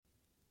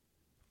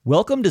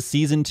Welcome to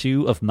Season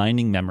 2 of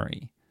Minding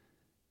Memory.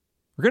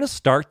 We're going to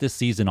start this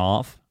season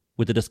off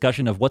with a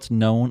discussion of what's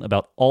known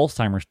about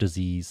Alzheimer's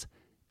disease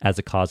as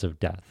a cause of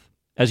death.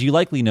 As you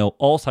likely know,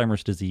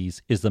 Alzheimer's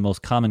disease is the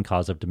most common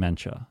cause of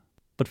dementia.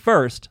 But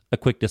first, a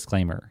quick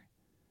disclaimer.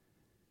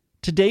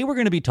 Today we're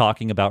going to be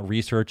talking about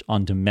research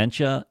on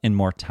dementia and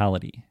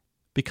mortality.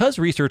 Because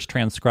research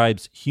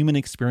transcribes human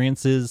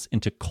experiences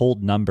into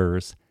cold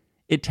numbers,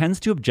 it tends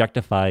to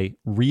objectify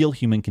real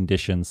human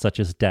conditions such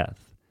as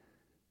death.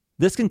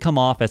 This can come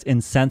off as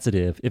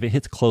insensitive if it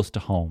hits close to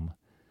home.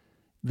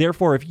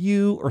 Therefore, if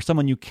you or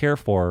someone you care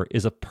for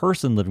is a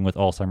person living with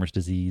Alzheimer's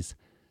disease,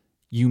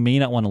 you may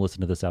not want to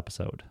listen to this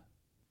episode.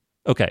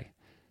 Okay,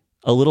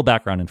 a little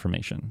background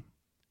information.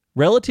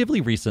 Relatively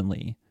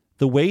recently,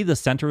 the way the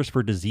Centers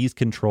for Disease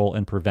Control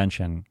and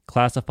Prevention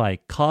classify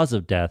cause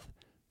of death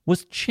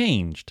was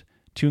changed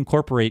to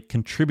incorporate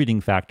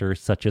contributing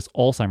factors such as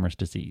Alzheimer's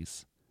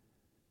disease.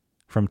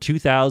 From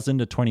 2000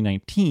 to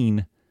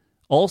 2019,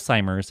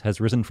 Alzheimer's has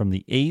risen from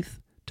the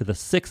 8th to the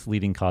 6th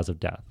leading cause of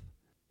death.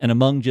 And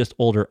among just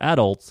older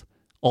adults,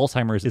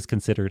 Alzheimer's is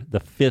considered the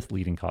 5th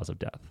leading cause of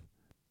death.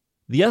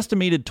 The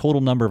estimated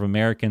total number of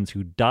Americans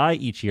who die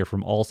each year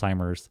from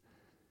Alzheimer's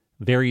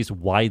varies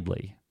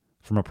widely,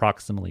 from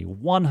approximately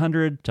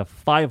 100 to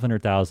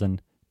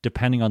 500,000,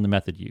 depending on the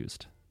method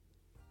used.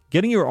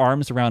 Getting your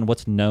arms around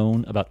what's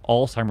known about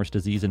Alzheimer's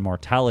disease and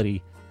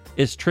mortality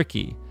is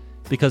tricky,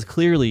 because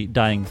clearly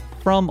dying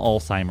from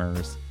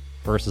Alzheimer's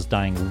versus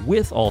dying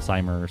with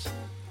Alzheimer's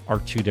are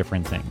two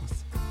different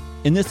things.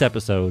 In this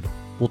episode,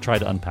 we'll try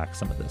to unpack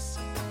some of this.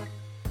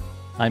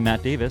 I'm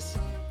Matt Davis.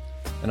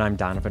 And I'm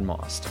Donovan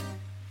Most.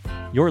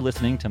 You're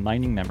listening to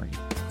Minding Memory,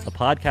 a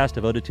podcast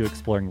devoted to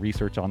exploring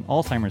research on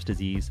Alzheimer's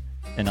disease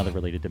and other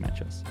related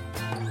dementias.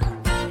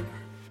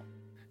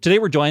 Today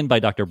we're joined by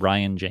Dr.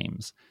 Brian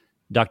James.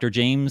 Dr.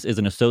 James is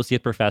an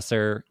associate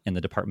professor in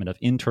the Department of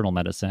Internal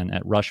Medicine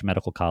at Rush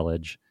Medical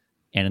College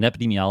and an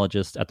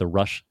epidemiologist at the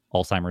Rush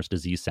Alzheimer's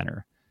Disease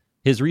Center.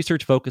 His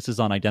research focuses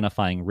on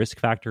identifying risk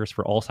factors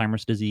for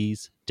Alzheimer's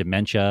disease,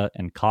 dementia,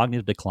 and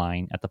cognitive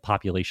decline at the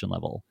population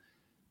level.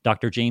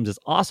 Dr. James is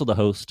also the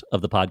host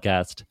of the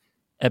podcast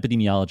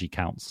Epidemiology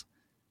Counts.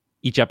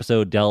 Each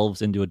episode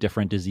delves into a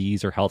different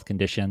disease or health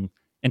condition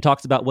and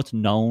talks about what's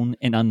known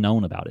and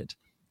unknown about it.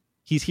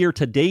 He's here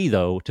today,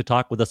 though, to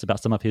talk with us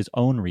about some of his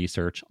own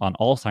research on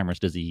Alzheimer's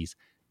disease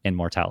and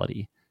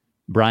mortality.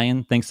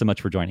 Brian, thanks so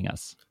much for joining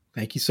us.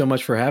 Thank you so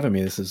much for having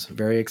me. This is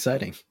very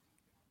exciting.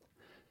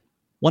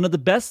 One of the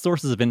best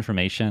sources of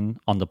information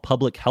on the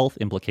public health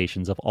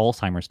implications of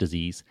Alzheimer's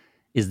disease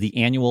is the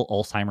annual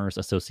Alzheimer's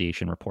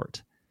Association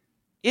report.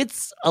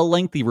 It's a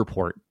lengthy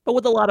report, but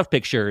with a lot of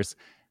pictures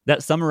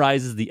that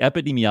summarizes the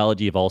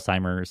epidemiology of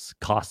Alzheimer's,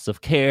 costs of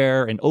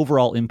care, and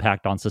overall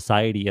impact on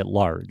society at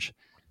large.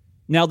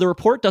 Now, the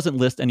report doesn't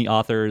list any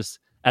authors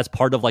as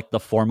part of the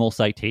formal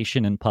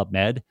citation in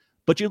PubMed,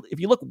 but if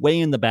you look way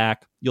in the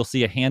back, you'll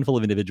see a handful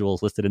of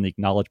individuals listed in the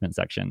acknowledgement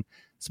section.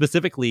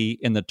 Specifically,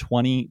 in the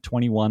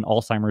 2021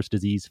 Alzheimer's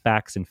Disease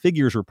Facts and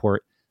Figures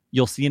report,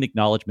 you'll see an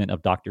acknowledgement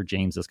of Dr.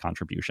 James's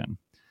contribution.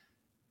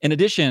 In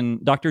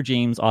addition, Dr.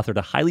 James authored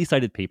a highly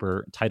cited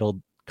paper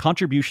titled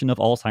Contribution of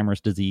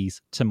Alzheimer's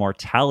Disease to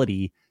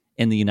Mortality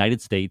in the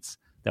United States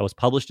that was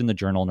published in the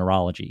journal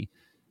Neurology.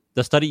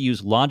 The study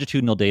used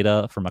longitudinal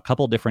data from a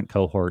couple different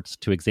cohorts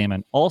to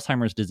examine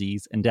Alzheimer's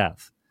disease and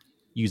death.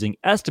 Using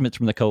estimates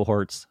from the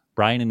cohorts,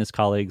 Brian and his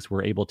colleagues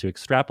were able to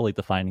extrapolate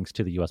the findings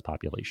to the U.S.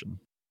 population.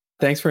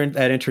 Thanks for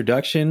that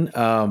introduction.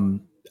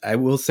 I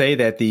will say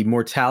that the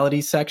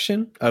mortality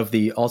section of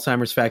the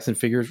Alzheimer's Facts and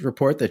Figures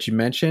report that you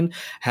mentioned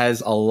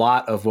has a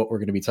lot of what we're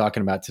going to be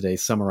talking about today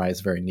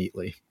summarized very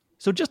neatly.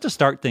 So just to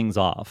start things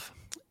off,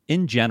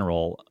 in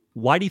general,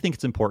 why do you think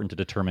it's important to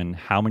determine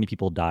how many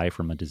people die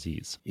from a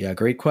disease? Yeah,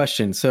 great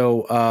question.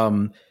 So,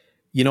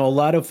 a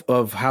lot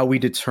of how we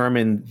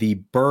determine the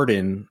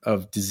burden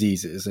of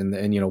diseases and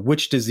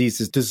which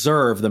diseases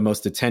deserve the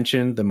most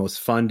attention, the most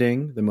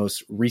funding, the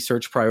most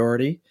research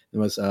priority, the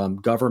most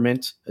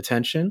government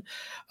attention,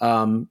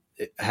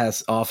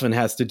 has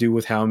to do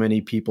with how many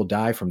people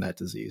die from that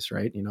disease,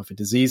 right? If a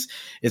disease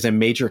is a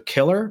major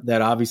killer,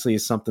 that obviously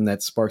is something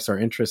that sparks our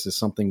interest, is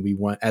something we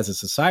want as a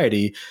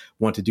society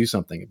want to do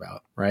something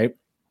about, right?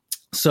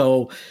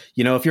 So,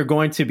 if you're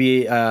going to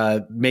be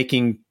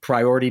making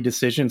priority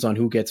decisions on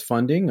who gets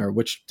funding or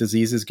which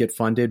diseases get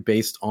funded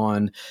based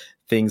on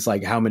things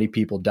like how many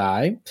people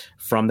die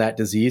from that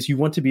disease, you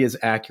want to be as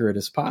accurate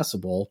as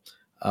possible.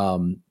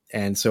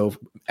 And so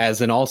as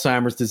an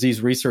Alzheimer's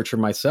disease researcher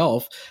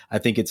myself, I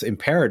think it's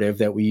imperative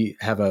that we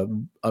have a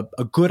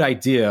good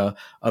idea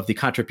of the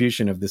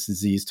contribution of this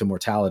disease to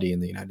mortality in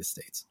the United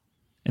States.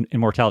 And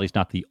mortality is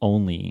not the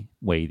only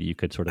way that you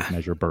could sort of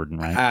measure burden,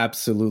 right?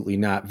 Absolutely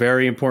not.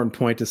 Very important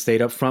point to state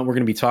up front. We're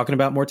going to be talking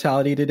about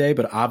mortality today,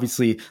 but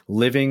obviously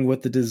living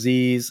with the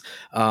disease,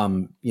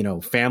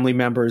 family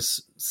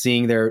members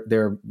seeing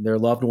their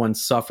loved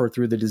ones suffer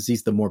through the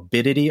disease, the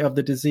morbidity of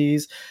the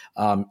disease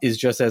is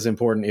just as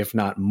important, if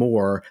not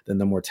more, than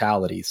the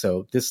mortality.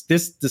 So this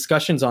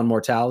discussion's on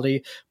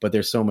mortality, but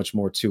there's so much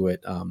more to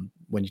it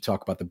when you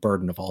talk about the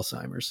burden of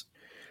Alzheimer's.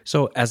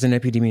 So as an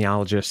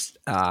epidemiologist,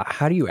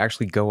 how do you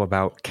actually go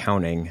about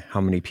counting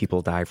how many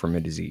people die from a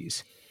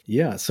disease?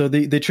 Yeah, so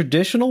the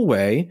traditional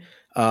way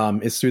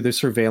is through the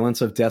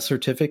surveillance of death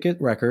certificate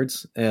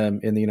records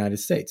in the United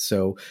States.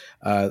 So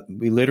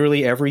we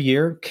literally every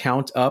year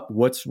count up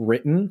what's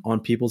written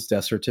on people's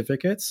death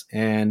certificates,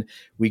 and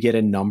we get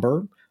a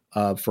number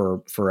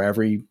for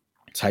every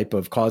type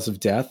of cause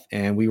of death,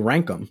 and we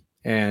rank them.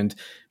 And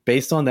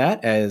based on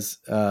that, as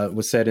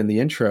was said in the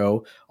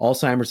intro,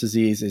 Alzheimer's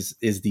disease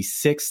is the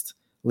sixth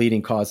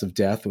leading cause of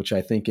death, which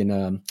I think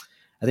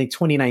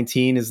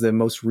 2019 is the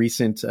most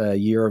recent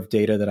year of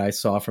data that I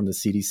saw from the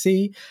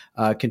CDC,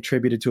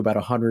 contributed to about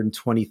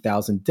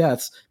 120,000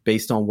 deaths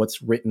based on what's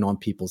written on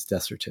people's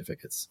death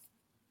certificates.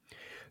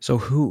 So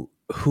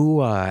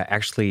who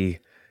actually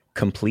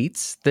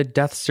completes the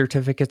death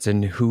certificates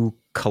and who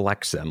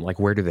collects them? Like,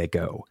 where do they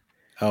go?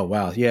 Oh,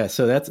 wow. Yeah.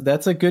 So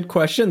that's a good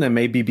question that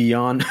may be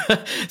beyond.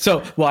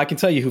 Well, I can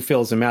tell you who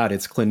fills them out.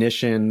 It's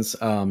clinicians,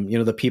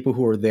 the people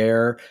who are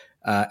there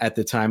at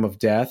the time of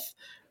death.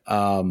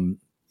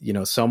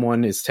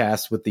 Someone is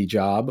tasked with the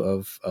job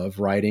of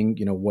writing,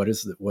 what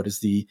is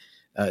the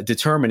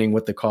determining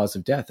what the cause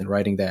of death and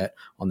writing that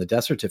on the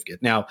death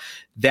certificate. Now,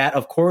 that,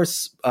 of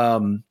course,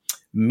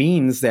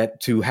 means that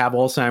to have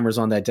Alzheimer's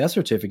on that death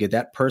certificate,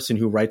 that person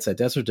who writes that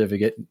death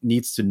certificate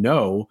needs to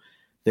know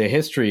the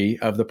history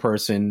of the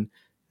person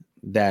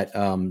that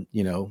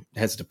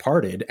has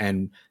departed,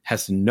 and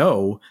has to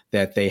know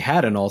that they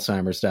had an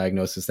Alzheimer's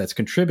diagnosis that's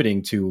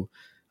contributing to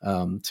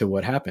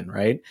what happened,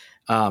 right?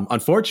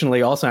 Unfortunately,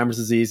 Alzheimer's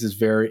disease is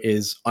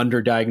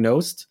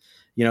underdiagnosed.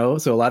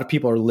 So a lot of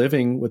people are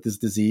living with this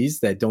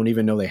disease that don't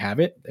even know they have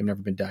it. They've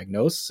never been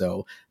diagnosed.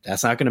 So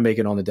that's not going to make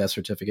it on the death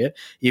certificate.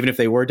 Even if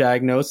they were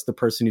diagnosed, the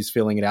person who's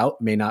filling it out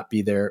may not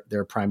be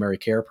their primary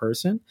care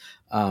person.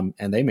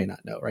 And they may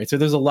not know, right? So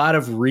there's a lot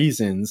of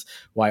reasons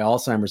why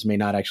Alzheimer's may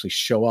not actually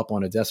show up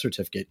on a death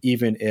certificate,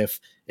 even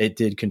if it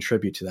did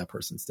contribute to that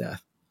person's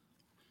death.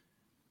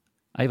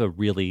 I have a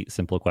really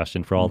simple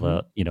question for all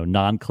the,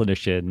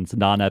 non-clinicians,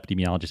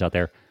 non-epidemiologists out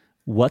there.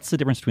 What's the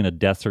difference between a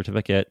death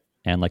certificate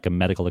and like a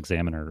medical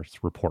examiner's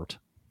report?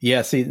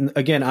 Yeah. See,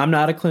 again, I'm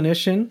not a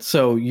clinician,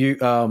 so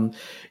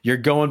you're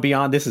going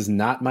beyond. This is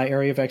not my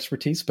area of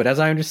expertise. But as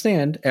I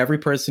understand, every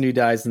person who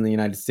dies in the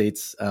United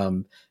States,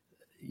 in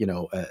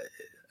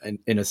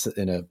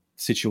a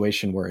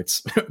situation where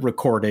it's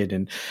recorded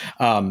and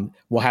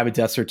will have a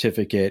death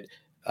certificate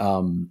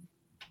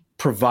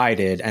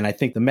provided. And I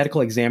think the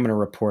medical examiner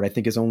report,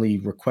 is only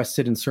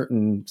requested in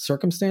certain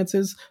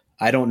circumstances.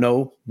 I don't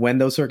know when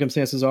those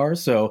circumstances are,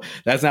 so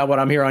that's not what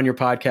I'm here on your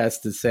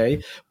podcast to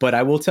say. But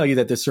I will tell you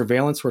that the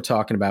surveillance we're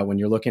talking about, when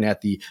you're looking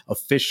at the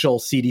official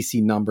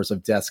CDC numbers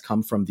of deaths,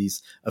 come from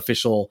these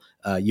official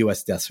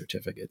U.S. death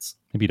certificates.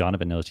 Maybe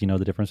Donovan knows. Do you know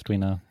the difference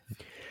between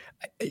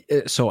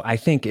So I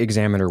think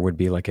examiner would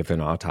be like if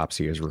an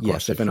autopsy is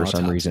requested for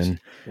some reason,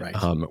 right?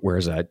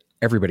 Whereas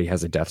everybody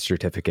has a death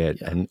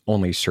certificate, and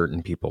only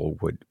certain people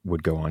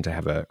would go on to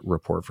have a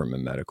report from a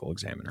medical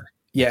examiner.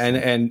 Yeah,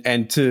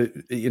 and to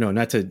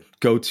not to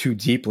go too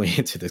deeply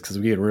into this because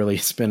we could really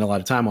spend a lot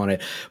of time on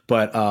it,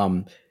 but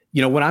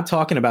when I'm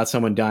talking about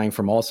someone dying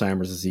from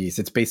Alzheimer's disease,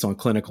 it's based on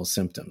clinical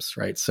symptoms,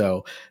 right?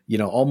 So,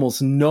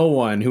 almost no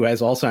one who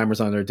has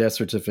Alzheimer's on their death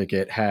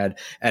certificate had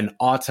an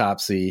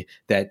autopsy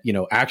that,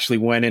 actually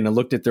went in and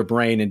looked at their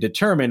brain and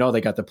determined,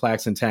 they got the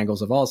plaques and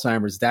tangles of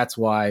Alzheimer's. That's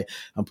why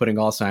I'm putting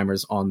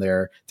Alzheimer's on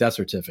their death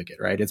certificate,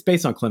 right? It's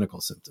based on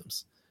clinical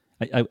symptoms.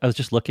 I was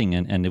just looking,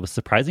 and it was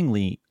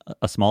surprisingly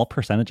a small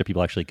percentage of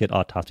people actually get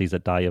autopsies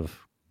that die of,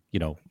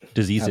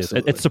 diseases.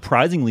 It's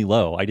surprisingly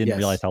low. I didn't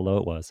realize how low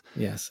it was.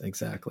 Yes,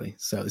 exactly.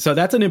 So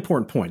that's an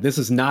important point. This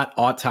is not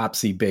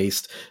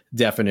autopsy-based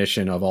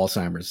definition of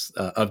Alzheimer's,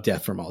 of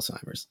death from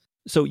Alzheimer's.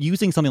 So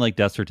using something like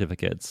death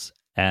certificates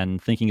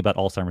and thinking about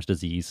Alzheimer's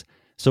disease,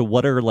 so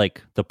what are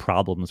like the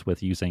problems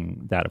with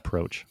using that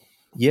approach?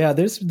 Yeah,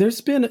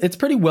 it's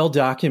pretty well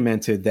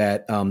documented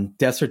that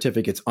death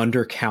certificates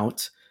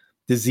undercount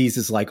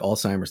diseases like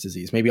Alzheimer's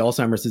disease. Maybe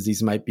Alzheimer's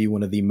disease might be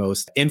one of the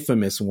most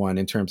infamous one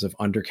in terms of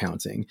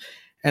undercounting.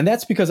 And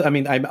that's because, I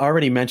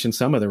already mentioned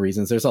some of the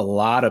reasons. There's a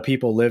lot of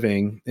people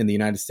living in the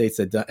United States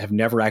that have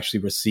never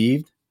actually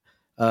received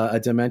a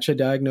dementia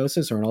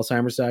diagnosis or an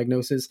Alzheimer's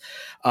diagnosis.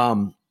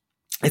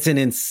 It's an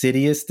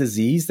insidious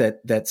disease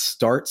that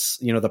starts,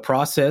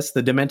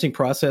 the dementing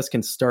process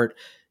can start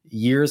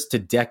years to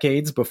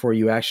decades before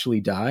you actually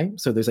die.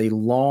 So there's a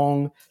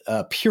long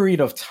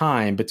period of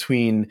time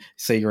between,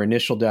 say, your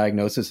initial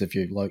diagnosis, if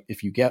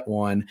you get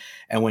one,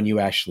 and when you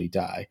actually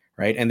die,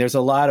 right? And there's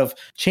a lot of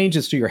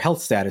changes to your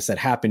health status that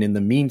happen in the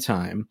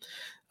meantime.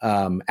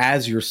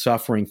 as you're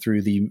suffering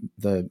through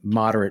the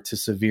moderate to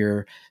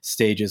severe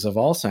stages of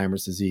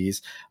Alzheimer's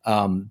disease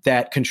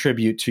that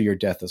contribute to your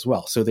death as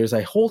well. So there's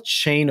a whole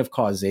chain of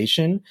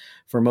causation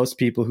for most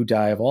people who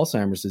die of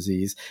Alzheimer's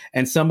disease,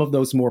 and some of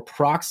those more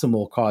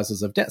proximal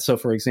causes of death. So,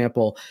 for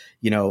example,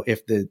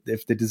 if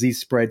the disease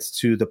spreads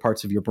to the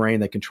parts of your brain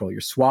that control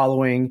your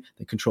swallowing,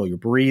 that control your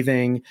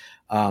breathing,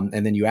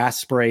 and then you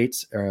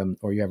aspirate,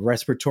 or you have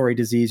respiratory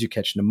disease, you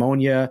catch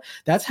pneumonia.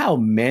 That's how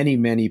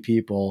many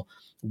people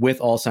with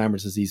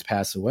Alzheimer's disease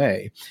pass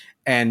away.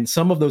 And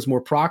some of those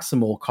more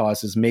proximal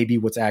causes may be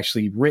what's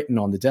actually written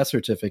on the death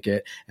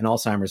certificate, and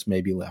Alzheimer's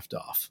may be left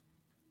off.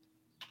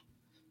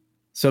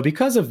 So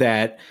because of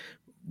that,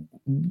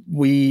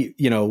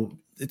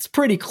 it's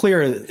pretty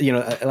clear,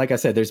 like I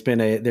said, there's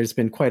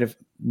been quite a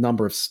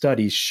number of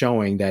studies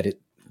showing that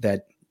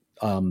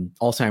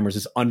Alzheimer's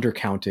is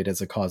undercounted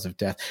as a cause of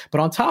death. But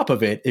on top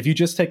of it, if you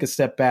just take a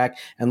step back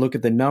and look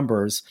at the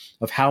numbers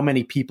of how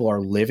many people are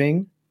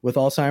living with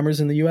Alzheimer's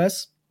in the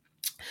U.S.,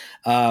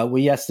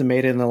 we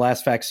estimated in the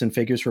last Facts and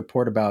Figures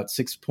report about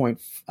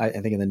I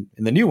think in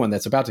the new one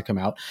that's about to come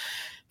out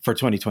for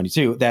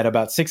 2022, that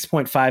about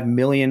 6.5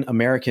 million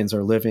Americans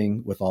are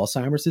living with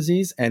Alzheimer's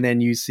disease. And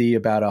then you see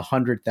about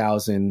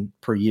 100,000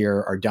 per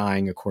year are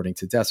dying according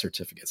to death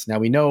certificates. Now,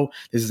 we know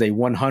this is a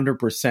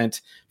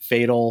 100%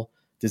 fatal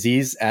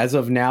disease. As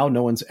of now,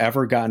 no one's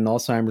ever gotten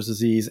Alzheimer's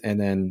disease and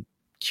then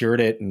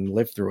cured it and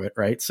lived through it,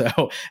 right?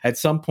 So at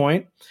some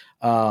point,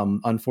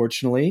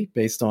 unfortunately,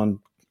 based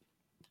on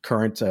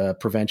current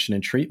prevention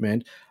and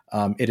treatment,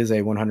 it is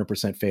a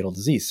 100% fatal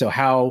disease. So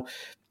how,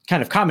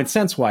 kind of common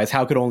sense wise,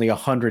 how could only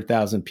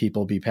 100,000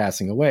 people be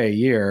passing away a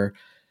year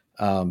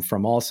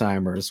from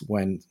Alzheimer's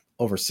when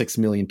over 6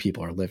 million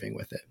people are living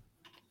with it?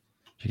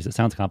 Geez, it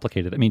sounds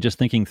complicated. I mean, just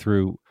thinking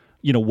through,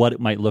 what it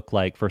might look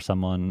like for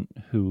someone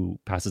who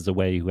passes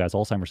away who has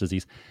Alzheimer's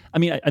disease. I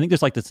mean, I think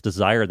there's like this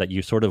desire that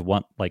you sort of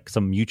want like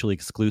some mutually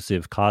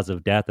exclusive cause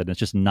of death, and it's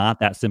just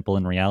not that simple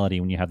in reality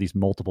when you have these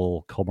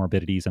multiple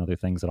comorbidities and other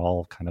things that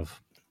all kind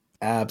of...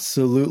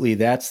 Absolutely.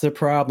 That's the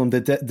problem.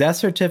 The death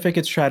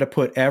certificates try to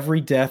put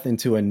every death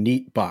into a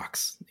neat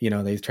box.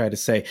 They try to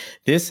say,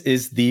 this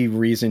is the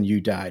reason you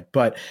died.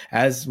 But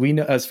as we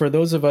know, as for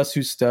those of us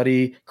who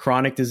study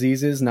chronic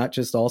diseases, not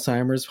just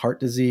Alzheimer's, heart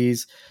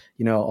disease,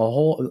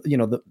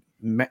 the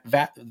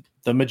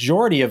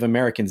majority of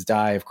Americans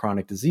die of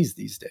chronic disease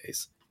these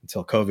days.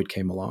 Until COVID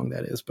came along,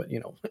 that is. But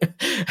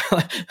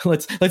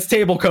let's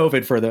table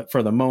COVID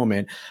for the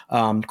moment.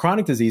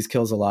 Chronic disease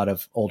kills a lot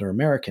of older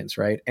Americans,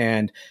 right?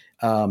 And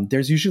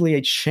there's usually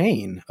a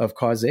chain of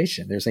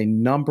causation. There's a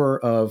number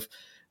of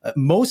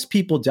most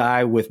people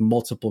die with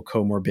multiple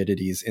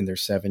comorbidities in their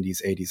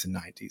 70s, 80s, and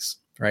 90s,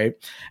 right?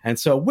 And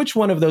so, which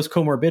one of those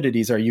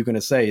comorbidities are you going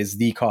to say is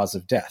the cause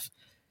of death?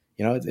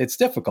 It's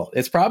difficult.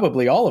 It's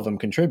probably all of them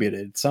contributed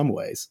in some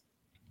ways.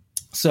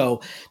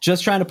 So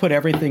just trying to put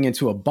everything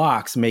into a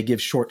box may give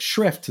short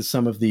shrift to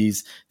some of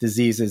these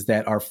diseases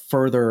that are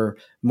further,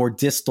 more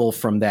distal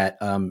from that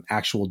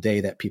actual day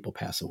that people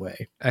pass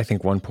away. I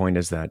think one point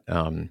is that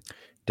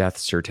death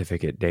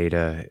certificate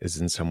data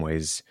is in some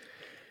ways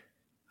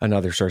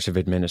another source of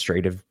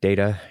administrative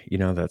data,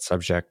 that's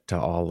subject to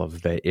all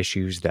of the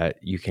issues that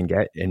you can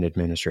get in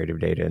administrative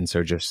data. And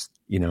so just,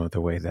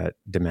 the way that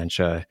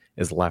dementia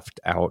is left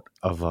out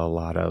of a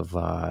lot of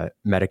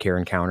Medicare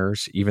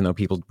encounters, even though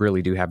people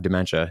really do have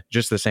dementia,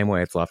 just the same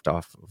way it's left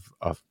off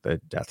of the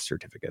death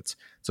certificates.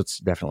 So it's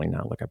definitely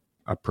not like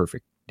a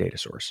perfect data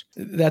source.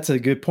 That's a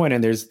good point.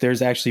 And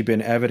there's actually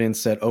been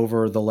evidence that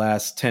over the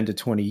last 10 to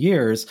 20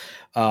 years,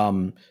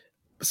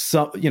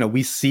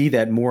 we see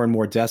that more and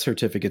more death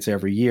certificates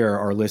every year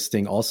are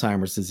listing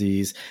Alzheimer's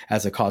disease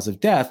as a cause of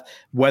death,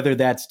 whether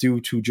that's due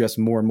to just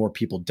more and more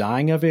people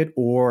dying of it,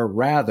 or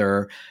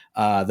rather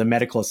the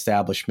medical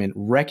establishment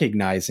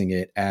recognizing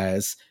it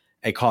as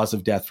a cause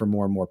of death for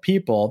more and more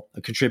people,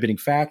 a contributing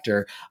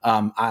factor.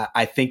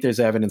 I think there's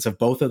evidence of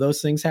both of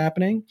those things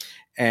happening.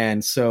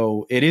 And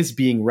so it is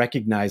being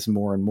recognized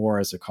more and more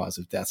as a cause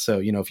of death.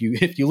 So, if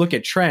you look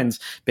at trends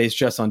based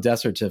just on death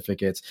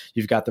certificates,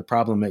 you've got the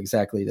problem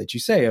exactly that you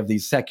say of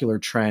these secular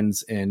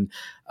trends in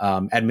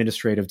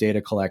administrative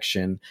data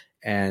collection.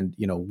 And,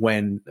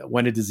 when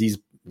a disease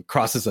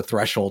crosses a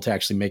threshold to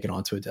actually make it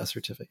onto a death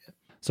certificate.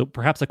 So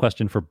perhaps a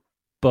question for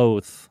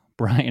both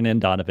Brian and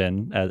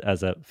Donovan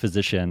as a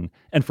physician,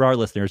 and for our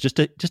listeners, just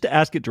to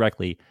ask it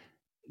directly,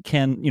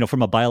 can,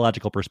 from a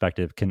biological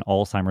perspective, can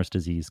Alzheimer's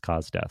disease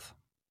cause death?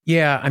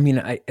 Yeah, I mean,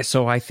 I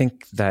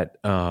think that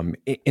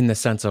in the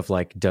sense of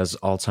like, does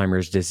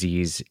Alzheimer's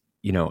disease,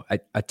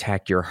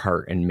 attack your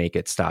heart and make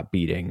it stop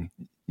beating?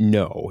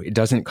 No, it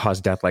doesn't cause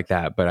death like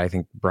that. But I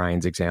think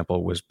Brian's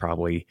example was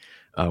probably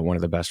one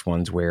of the best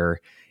ones where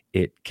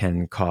it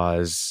can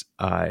cause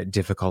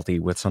difficulty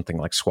with something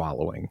like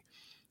swallowing.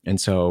 And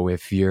so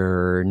if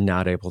you're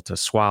not able to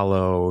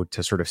swallow,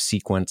 to sort of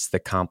sequence the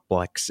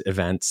complex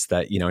events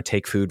that,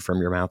 take food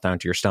from your mouth down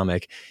to your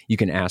stomach, you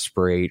can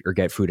aspirate or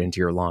get food into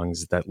your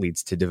lungs that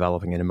leads to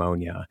developing a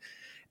pneumonia.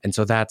 And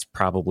so that's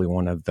probably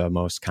one of the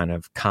most kind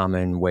of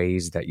common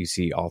ways that you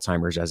see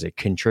Alzheimer's as a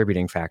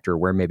contributing factor,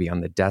 where maybe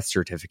on the death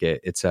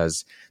certificate, it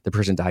says the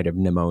person died of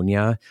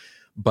pneumonia,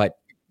 but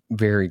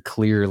very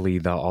clearly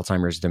the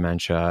Alzheimer's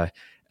dementia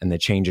and the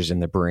changes in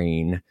the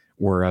brain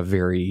were a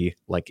very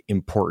like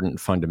important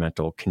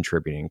fundamental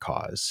contributing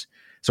cause.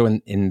 So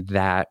in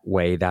that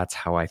way, that's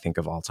how I think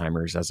of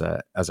Alzheimer's as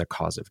a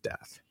cause of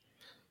death.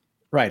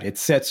 Right. It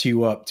sets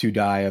you up to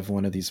die of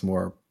one of these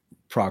more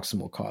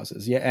proximal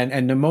causes. Yeah.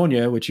 And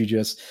pneumonia, which you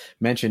just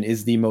mentioned,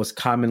 is the most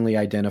commonly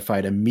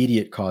identified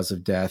immediate cause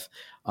of death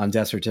on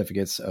death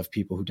certificates of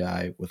people who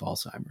die with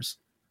Alzheimer's.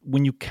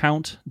 When you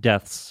count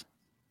deaths,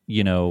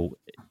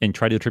 and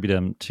try to attribute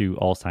them to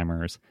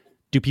Alzheimer's,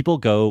 do people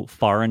go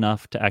far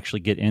enough to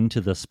actually get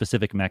into the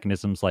specific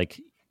mechanisms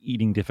like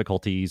eating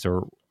difficulties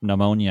or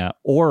pneumonia,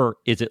 or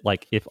is it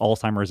like if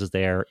Alzheimer's is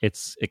there,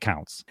 it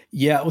counts?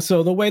 Yeah.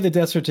 So the way the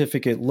death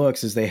certificate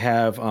looks is they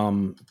have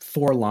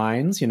 4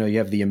 lines. You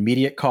have the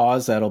immediate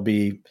cause, that'll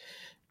be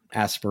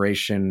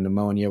aspiration,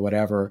 pneumonia,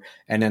 whatever,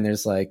 and then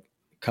there's like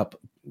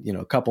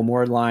a couple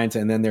more lines,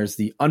 and then there's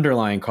the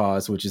underlying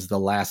cause, which is the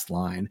last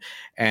line.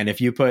 And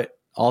if you put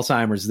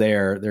Alzheimer's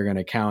there, they're going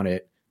to count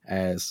it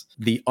as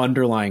the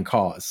underlying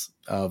cause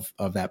of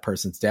that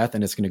person's death,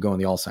 and it's going to go in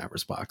the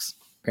Alzheimer's box.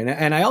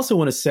 And I also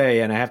want to say,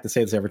 and I have to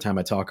say this every time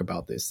I talk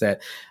about this,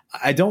 that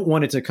I don't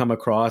want it to come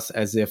across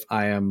as if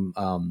I am,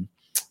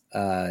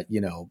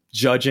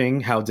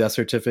 judging how death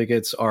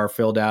certificates are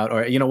filled out,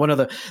 or, one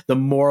of the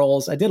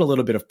morals. I did a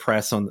little bit of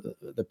press on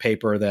the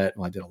paper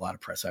I did a lot of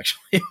press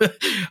actually.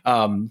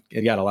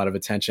 It got a lot of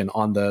attention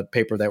on the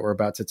paper that we're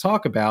about to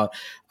talk about.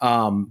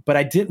 But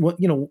I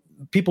didn't,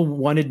 people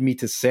wanted me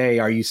to say,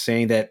 are you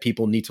saying that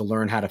people need to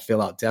learn how to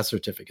fill out death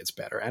certificates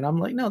better? And I'm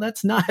like, no,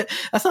 that's not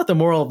the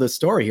moral of the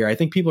story here. I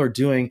think people are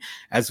doing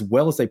as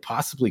well as they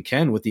possibly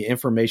can with the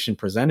information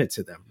presented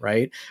to them,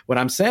 right? What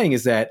I'm saying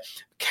is that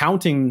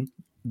counting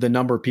the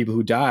number of people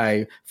who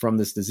die from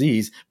this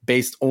disease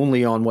based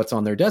only on what's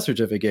on their death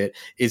certificate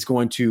is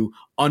going to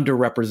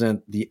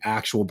underrepresent the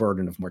actual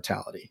burden of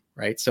mortality,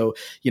 right? So,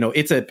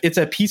 it's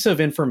a piece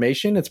of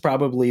information. It's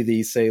probably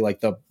the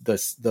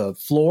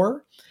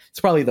floor. It's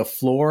probably the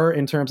floor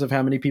in terms of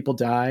how many people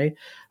die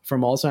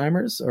from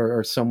Alzheimer's,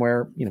 or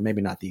somewhere,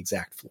 maybe not the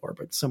exact floor,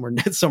 but somewhere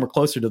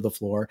closer to the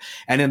floor.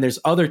 And then there's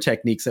other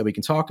techniques that we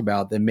can talk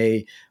about that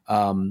may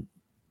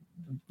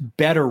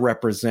better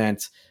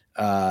represent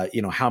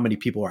how many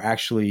people are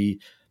actually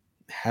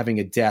having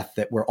a death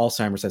where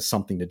Alzheimer's has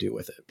something to do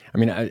with it. I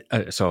mean,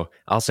 so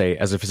I'll say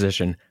as a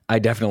physician, I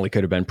definitely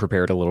could have been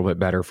prepared a little bit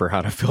better for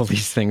how to fill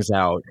these things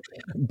out.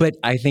 But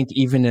I think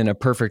even in a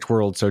perfect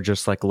world, so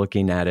just like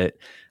looking at it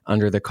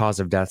under the cause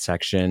of death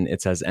section,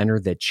 it says enter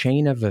the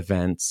chain of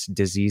events,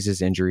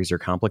 diseases, injuries, or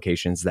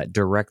complications that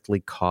directly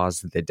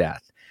cause the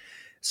death.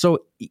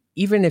 So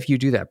even if you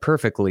do that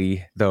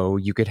perfectly, though,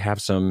 you could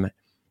have some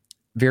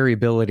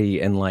variability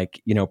in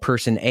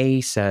person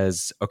A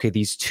says, okay,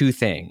 these 2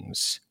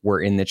 things were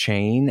in the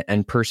chain,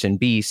 and person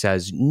B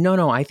says,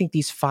 no, I think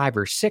these 5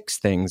 or 6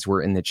 things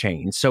were in the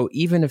chain. So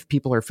even if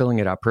people are filling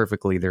it out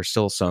perfectly, there's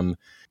going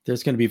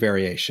to be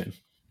variation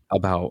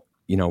about,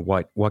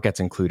 what gets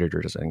included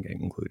or doesn't get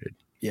included.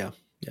 Yeah.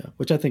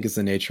 Which I think is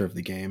the nature of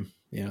the game.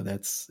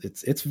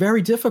 It's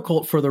very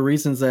difficult for the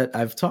reasons that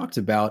I've talked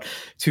about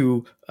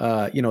to,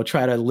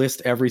 try to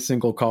list every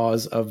single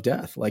cause of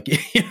death. Like,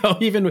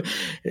 even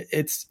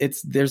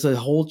there's a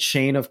whole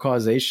chain of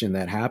causation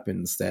that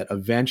happens that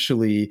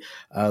eventually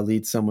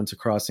leads someone to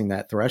crossing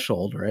that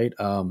threshold. Right.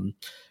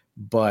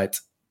 But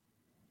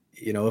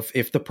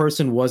if the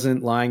person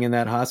wasn't lying in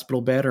that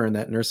hospital bed or in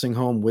that nursing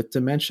home with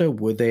dementia,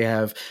 would they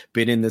have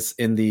been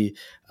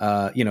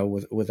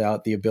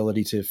without the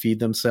ability to feed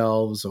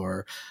themselves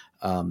or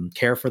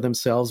care for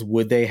themselves?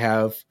 Would they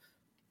have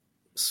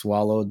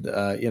swallowed,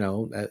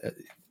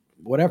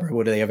 whatever?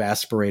 Would they have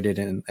aspirated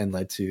and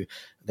led to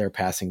their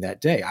passing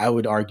that day? I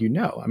would argue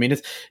no. I mean,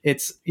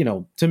 it's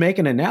to make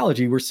an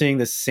analogy, we're seeing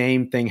the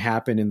same thing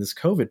happen in this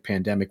COVID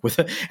pandemic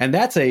and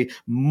that's a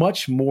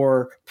much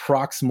more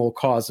proximal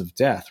cause of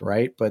death,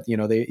 right? But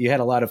you had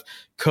a lot of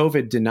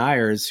COVID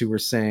deniers who were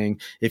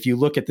saying, if you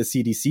look at the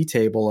CDC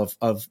table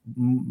of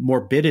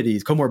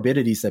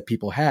comorbidities that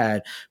people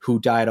had who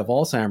died of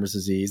Alzheimer's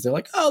disease, they're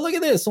like, oh, look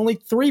at this, only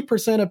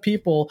 3% of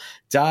people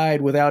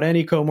died without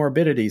any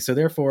comorbidity. So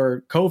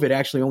therefore, COVID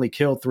actually only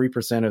killed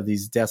 3% of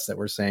these deaths that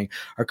we're saying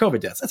are COVID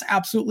deaths. That's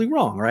absolutely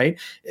wrong, right?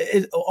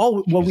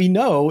 What we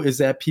know is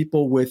that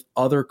people with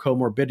other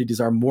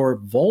comorbidities are more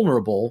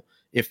vulnerable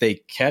if they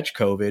catch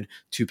COVID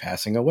to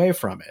passing away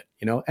from it,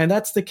 and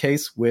that's the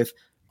case with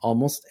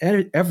almost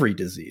every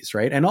disease,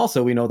 right? And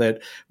also we know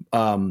that,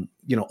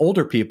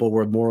 older people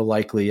were more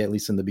likely, at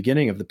least in the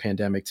beginning of the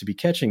pandemic, to be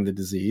catching the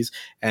disease.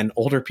 And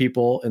older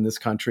people in this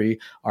country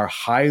are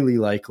highly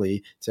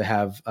likely to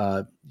have,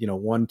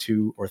 1,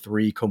 2, or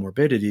 3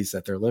 comorbidities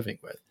that they're living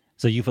with.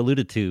 So you've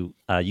alluded to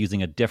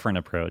using a different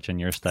approach in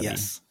your study.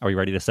 Yes. Are we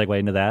ready to segue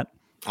into that?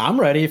 I'm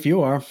ready if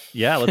you are.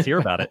 Yeah, let's hear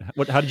about it.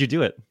 How did you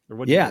do it?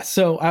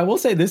 So I will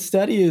say this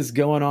study is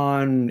going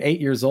on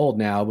 8 years old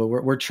now, but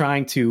we're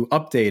trying to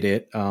update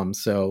it.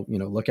 So,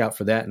 look out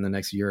for that in the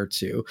next year or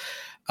two.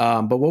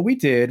 But what we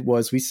did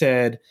was we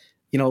said,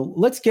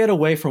 let's get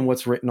away from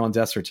what's written on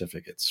death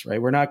certificates,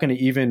 right? We're not going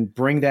to even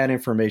bring that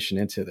information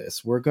into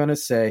this. We're going to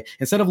say,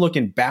 instead of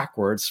looking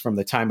backwards from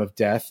the time of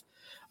death,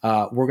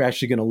 we're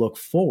actually going to look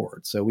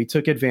forward. So we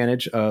took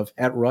advantage of,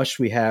 at Rush,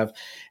 we have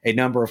a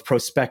number of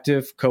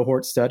prospective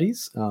cohort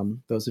studies.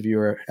 Those of you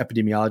who are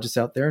epidemiologists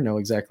out there know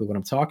exactly what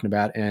I'm talking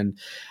about. And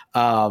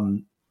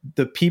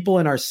the people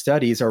in our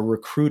studies are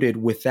recruited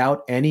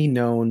without any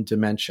known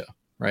dementia,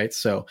 right?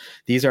 So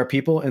these are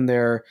people in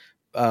their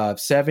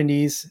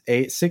 70s,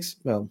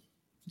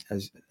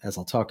 as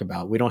I'll talk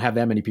about, we don't have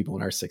that many people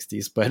in our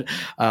 60s, but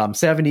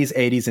 70s,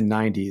 80s, and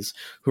 90s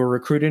who are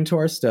recruited into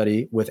our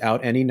study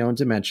without any known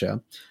dementia.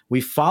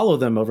 We follow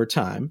them over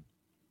time,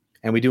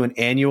 and we do an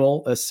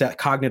annual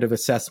cognitive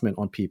assessment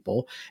on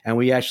people, and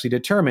we actually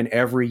determine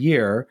every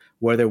year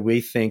whether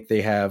we think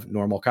they have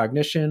normal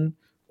cognition,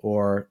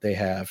 or they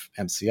have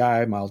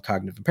MCI, mild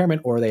cognitive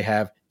impairment, or they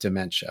have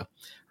dementia,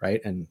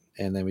 right? And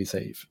then we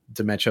say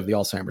dementia of the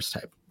Alzheimer's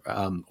type.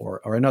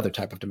 Or another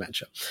type of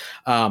dementia.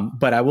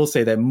 But I will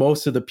say that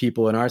most of the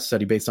people in our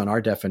study, based on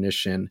our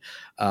definition,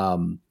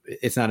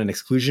 it's not an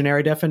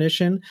exclusionary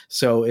definition.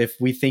 So if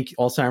we think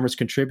Alzheimer's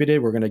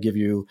contributed, we're going to give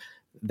you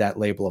that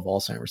label of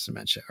Alzheimer's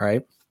dementia. All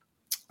right.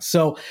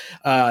 So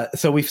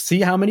we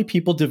see how many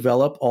people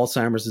develop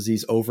Alzheimer's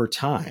disease over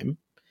time.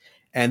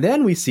 And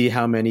then we see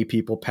how many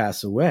people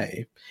pass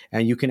away.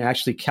 And you can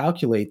actually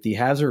calculate the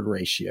hazard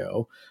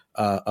ratio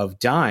of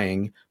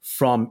dying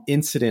from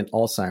incident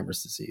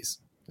Alzheimer's disease.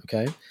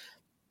 Okay.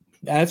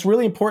 And it's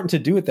really important to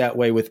do it that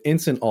way with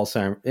incident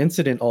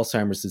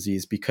Alzheimer's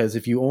disease, because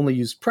if you only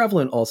use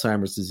prevalent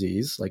Alzheimer's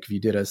disease, like if you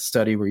did a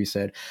study where you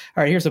said,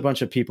 all right, here's a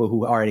bunch of people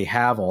who already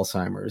have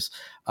Alzheimer's,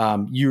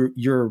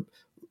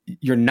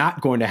 you're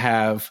not going to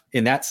have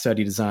in that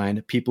study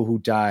design people who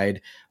died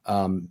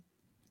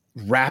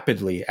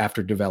rapidly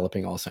after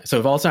developing Alzheimer's. So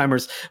if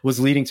Alzheimer's was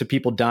leading to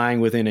people dying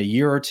within a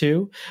year or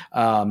two,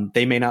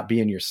 they may not be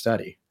in your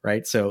study,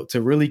 right? So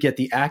to really get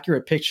the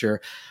accurate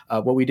picture,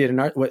 what we did in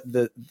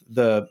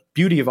the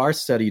beauty of our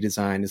study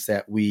design is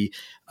that we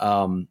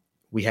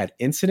had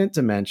incident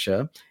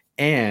dementia,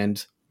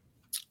 and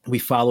we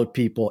followed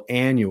people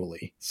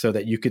annually so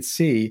that you could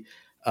see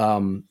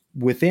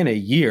within a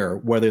year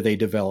whether they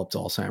developed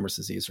Alzheimer's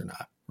disease or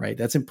not, right?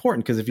 That's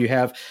important, because if you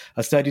have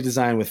a study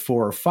design with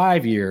 4 or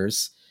 5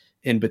 years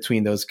in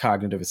between those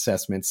cognitive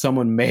assessments,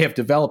 someone may have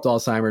developed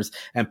Alzheimer's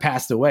and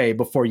passed away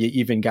before you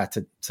even got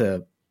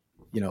to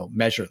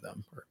measure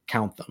them or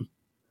count them.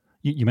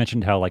 You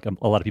mentioned how like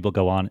a lot of people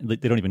go on, they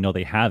don't even know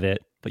they have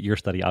it, but your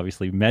study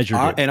obviously measured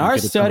it. In our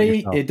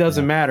study, it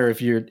doesn't matter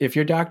if your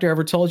doctor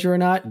ever told you or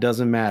not. It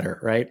doesn't matter,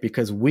 right?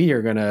 Because we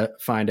are going to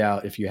find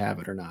out if you have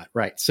it or not,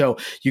 right? So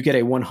you get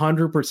a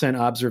 100%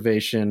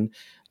 observation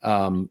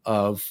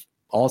of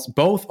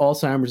both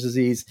Alzheimer's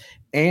disease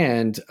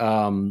and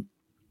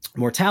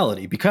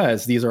mortality,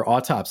 because these are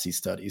autopsy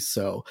studies.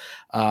 So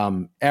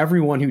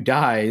everyone who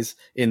dies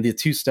in the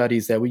 2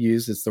 studies that we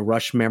use, it's the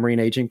Rush Memory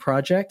and Aging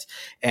Project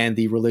and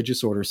the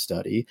Religious Order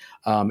study.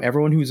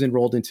 Everyone who's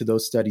enrolled into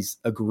those studies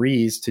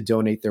agrees to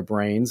donate their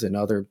brains and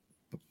other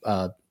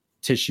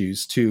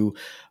tissues to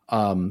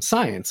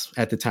science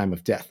at the time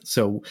of death.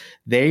 So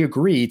they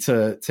agree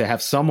to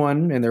have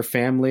someone in their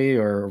family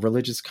or a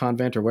religious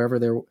convent or wherever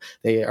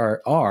they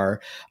are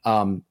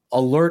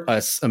alert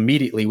us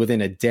immediately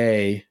within a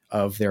day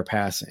of their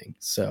passing.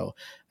 So,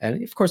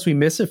 and of course we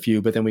miss a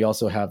few, but then we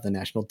also have the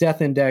National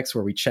Death Index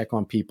where we check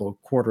on people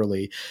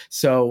quarterly.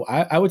 So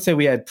I would say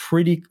we have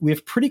pretty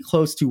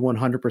close to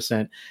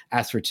 100%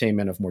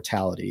 ascertainment of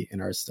mortality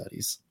in our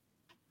studies.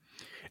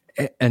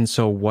 And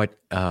so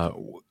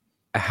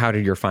how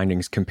did your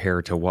findings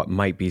compare to what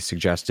might be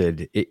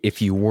suggested if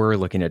you were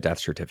looking at death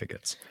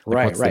certificates?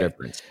 What's the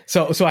difference?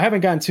 So I haven't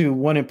gotten to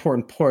one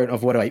important point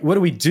of what do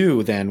we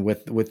do then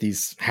with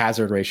these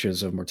hazard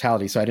ratios of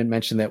mortality. So I didn't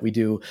mention that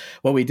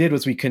what we did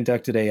was we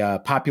conducted a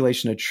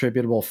population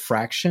attributable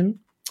fraction.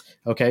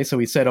 Okay, so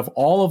we said of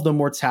all of the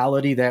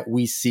mortality that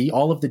we see,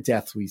 all of the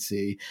deaths we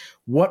see,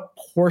 what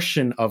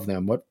portion of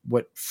them,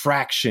 what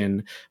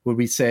fraction would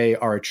we say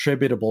are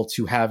attributable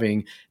to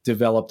having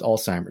developed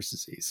Alzheimer's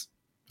disease?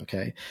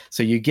 Okay,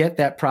 so you get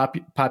that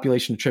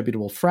population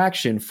attributable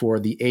fraction for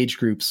the age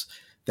groups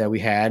that we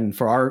had. And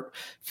for our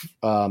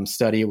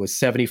study, it was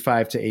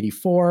 75 to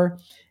 84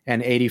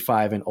 and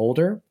 85 and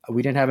older.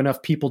 We didn't have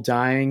enough people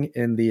dying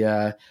in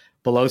the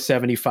below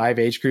 75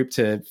 age group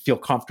to feel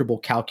comfortable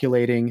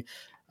calculating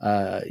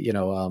the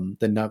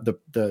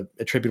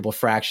attributable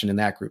fraction in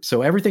that group.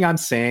 So everything I'm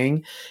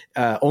saying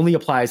only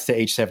applies to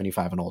age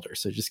 75 and older.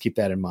 So just keep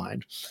that in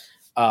mind.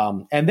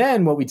 And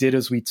then what we did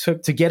is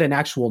to get an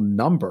actual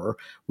number,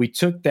 we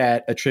took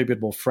that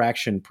attributable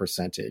fraction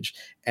percentage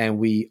and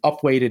we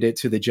upweighted it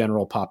to the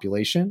general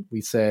population.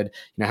 We said,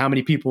 how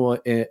many people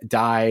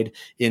died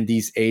in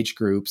these age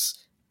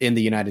groups in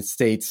the United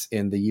States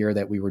in the year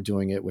that we were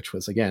doing it, which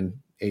was again,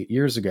 8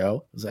 years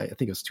ago. I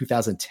think it was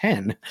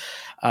 2010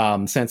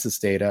 census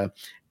data,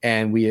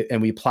 and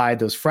we applied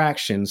those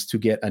fractions to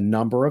get a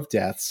number of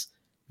deaths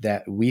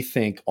that we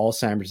think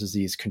Alzheimer's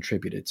disease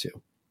contributed to.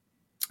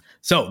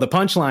 So the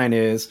punchline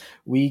is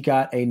we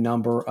got a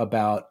number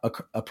about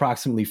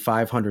approximately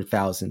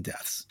 500,000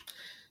 deaths.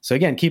 So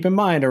again, keep in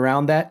mind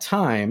around that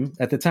time,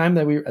 at the time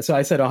that so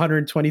I said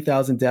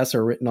 120,000 deaths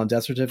are written on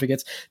death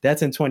certificates.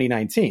 That's in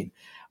 2019.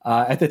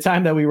 At the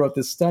time that we wrote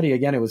this study,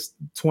 again, it was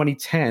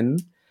 2010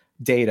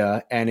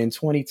 data. And in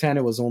 2010,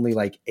 it was only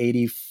like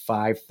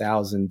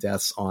 85,000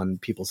 deaths on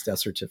people's death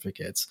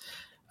certificates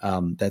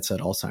that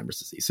said Alzheimer's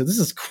disease. So this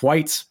is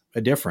quite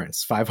a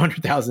difference,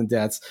 500,000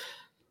 deaths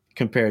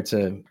compared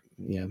to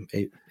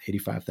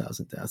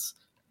 85,000 deaths.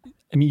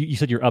 I mean, you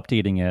said you're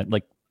updating it.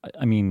 Like,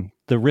 I mean,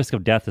 the risk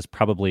of death is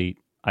probably,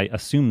 I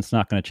assume it's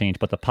not going to change,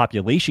 but the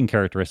population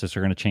characteristics are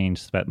going to change.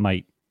 So that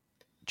might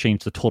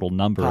change the total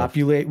number.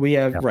 We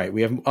have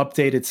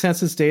updated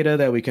census data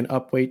that we can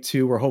upweight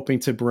to. We're hoping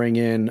to bring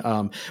in,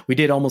 we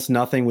did almost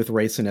nothing with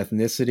race and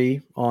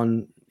ethnicity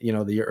on,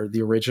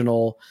 the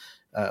original.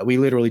 We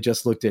literally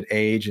just looked at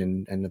age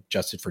and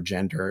adjusted for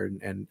gender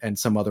and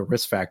some other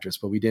risk factors,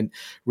 but we didn't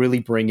really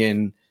bring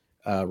in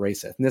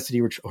race, ethnicity.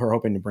 We're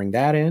hoping to bring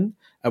that in.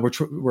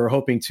 We're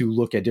hoping to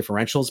look at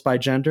differentials by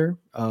gender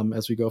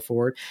as we go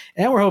forward.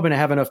 And we're hoping to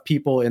have enough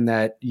people in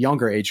that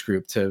younger age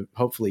group to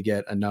hopefully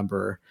get a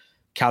number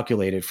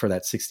calculated for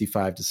that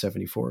 65 to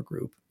 74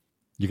 group.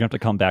 You're going to have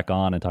to come back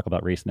on and talk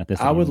about race and ethnicity.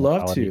 I would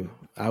love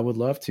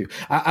to.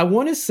 I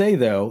want to say,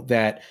 though,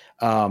 that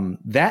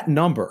that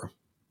number,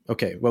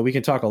 okay, well, we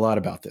can talk a lot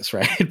about this,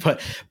 right?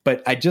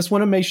 But I just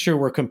want to make sure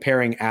we're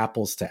comparing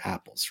apples to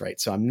apples,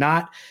 right? So I'm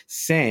not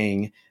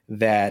saying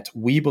that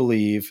we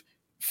believe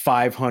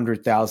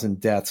 500,000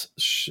 deaths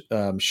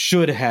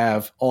should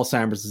have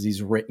Alzheimer's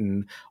disease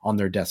written on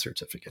their death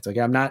certificates. Okay,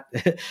 I'm not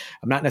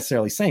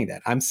necessarily saying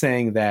that. I'm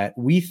saying that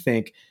we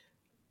think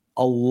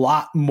a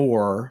lot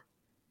more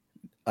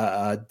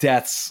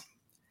deaths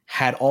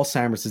had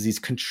Alzheimer's disease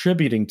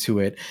contributing to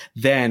it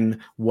than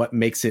what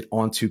makes it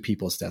onto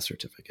people's death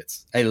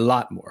certificates. A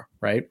lot more,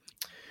 right?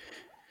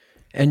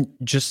 And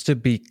just to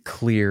be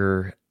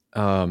clear,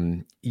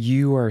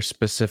 you are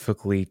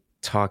specifically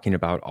talking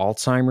about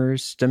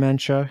Alzheimer's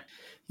dementia?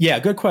 Yeah,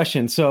 good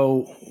question.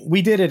 So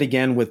we did it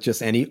again with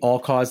just any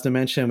all-cause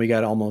dementia, and we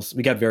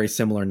got very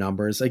similar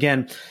numbers.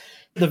 Again,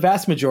 the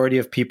vast majority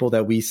of people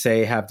that we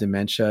say have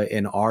dementia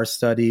in our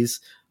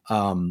studies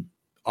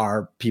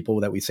are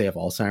people that we say have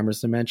Alzheimer's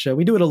dementia.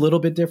 We do it a little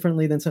bit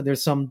differently than some.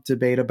 There's some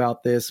debate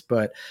about this,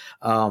 but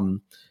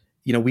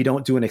we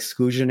don't do an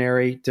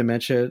exclusionary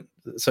dementia.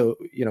 So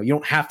you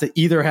don't have to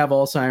either have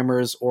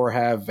Alzheimer's or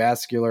have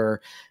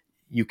vascular.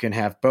 You can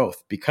have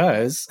both,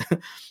 because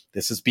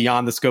this is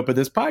beyond the scope of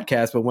this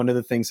podcast. But one of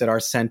the things that our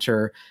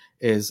center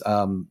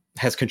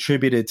has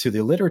contributed to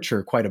the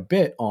literature quite a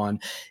bit on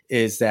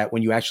is that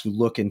when you actually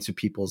look into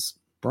people's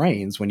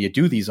brains, when you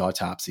do these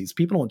autopsies,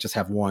 people don't just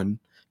have one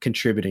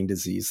contributing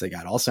disease. They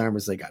got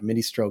Alzheimer's, they got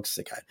mini strokes,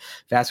 they got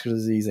vascular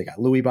disease, they got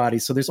Lewy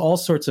bodies. So there's all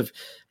sorts of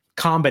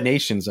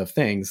combinations of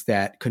things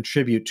that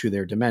contribute to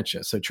their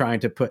dementia. So trying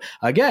to put,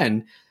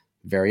 again,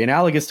 very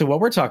analogous to what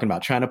we're talking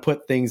about, trying to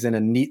put things in a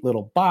neat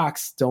little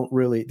box doesn't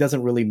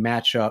really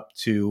match up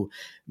to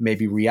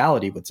maybe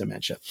reality with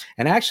dementia.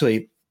 And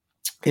actually,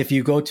 if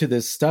you go to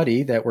this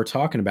study that we're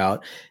talking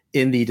about,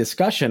 in the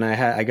discussion,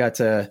 I got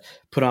to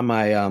put on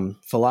my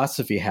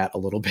philosophy hat a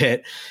little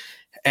bit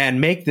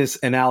and make this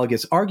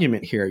analogous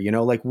argument here.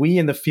 Like we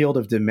in the field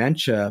of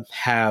dementia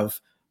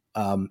have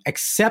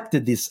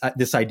accepted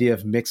this idea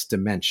of mixed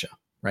dementia,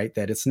 right?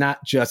 That it's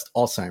not just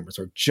Alzheimer's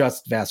or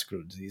just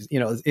vascular disease.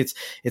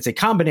 It's a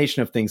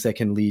combination of things that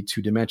can lead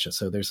to dementia.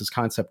 So there's this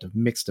concept of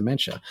mixed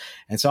dementia.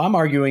 And so I'm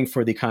arguing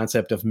for the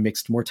concept of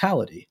mixed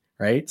mortality,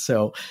 right?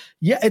 So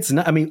yeah, it's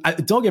not,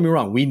 don't get me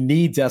wrong. We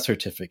need death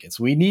certificates.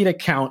 We need a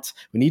count.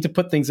 We need to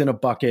put things in a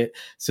bucket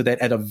so that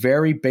at a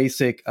very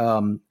basic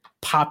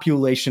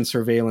population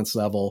surveillance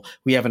level,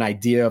 we have an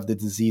idea of the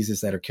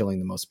diseases that are killing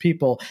the most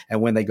people and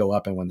when they go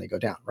up and when they go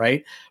down,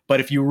 right? But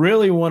if you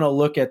really want to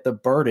look at the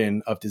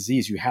burden of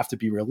disease, you have to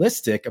be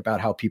realistic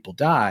about how people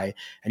die,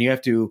 and you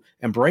have to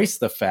embrace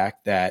the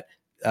fact that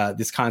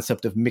this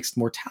concept of mixed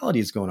mortality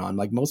is going on.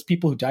 Like most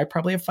people who die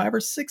probably have 5 or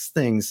 6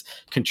 things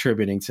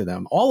contributing to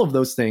them. All of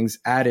those things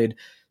added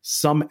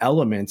some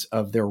element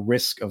of their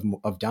risk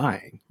of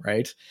dying,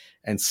 right?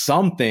 And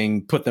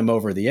something put them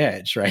over the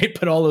edge, right?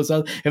 But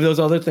if those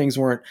other things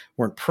weren't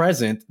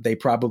present, they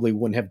probably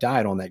wouldn't have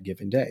died on that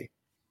given day.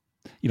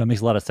 It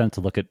makes a lot of sense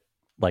to look at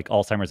like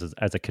Alzheimer's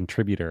as a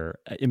contributor.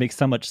 It makes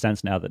so much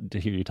sense now to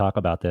hear you talk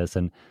about this.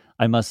 And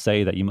I must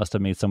say that you must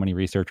have made so many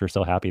researchers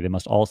so happy. They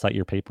must all cite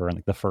your paper in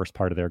like the first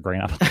part of their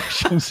grant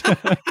applications.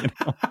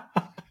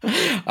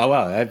 Oh,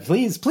 wow.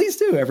 Please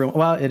do, everyone.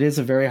 Well, it is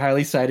a very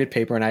highly cited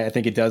paper, and I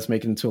think it does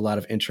make it into a lot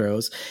of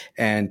intros.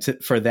 And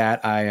for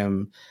that, I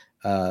am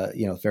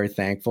very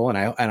thankful. And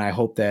I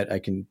hope that I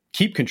can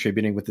keep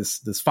contributing with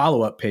this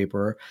follow-up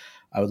paper.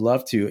 I would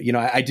love to.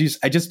 I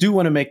just do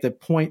want to make the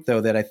point,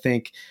 though, that I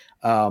think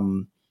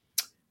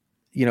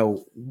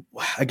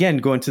again,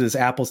 going to this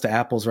apples to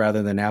apples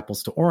rather than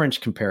apples to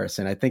orange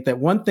comparison, I think that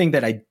one thing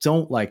that I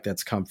don't like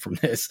that's come from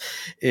this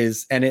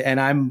is, and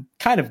I'm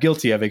kind of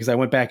guilty of it because I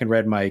went back and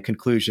read my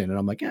conclusion and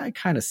I'm like, I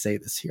kind of say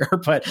this here,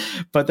 but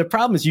the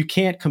problem is you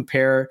can't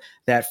compare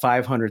that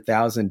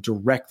 500,000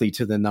 directly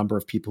to the number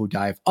of people who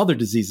die of other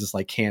diseases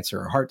like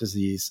cancer or heart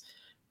disease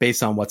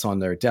based on what's on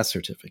their death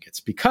certificates.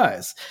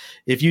 Because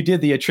if you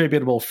did the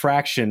attributable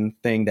fraction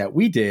thing that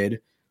we did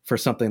for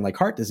something like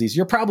heart disease,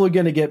 you're probably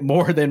going to get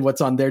more than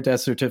what's on their death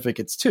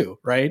certificates too,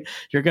 right?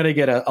 You're going to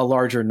get a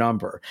larger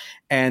number.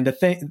 And the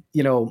thing,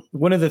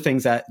 one of the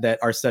things that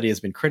our study has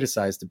been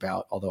criticized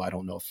about, although I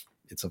don't know if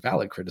it's a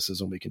valid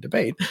criticism, we can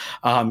debate,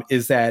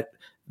 is that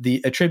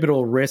the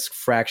attributable risk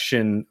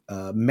fraction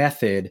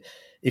method,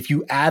 if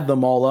you add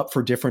them all up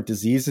for different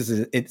diseases,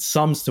 it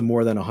sums to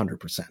more than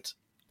 100%.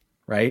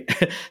 Right.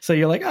 So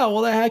you're like, oh,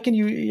 well, how can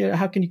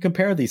you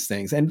compare these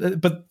things?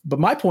 And but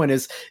my point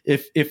is,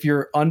 if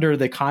you're under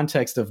the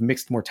context of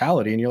mixed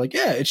mortality and you're like,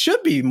 yeah, it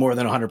should be more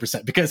than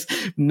 100% because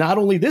not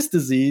only this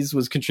disease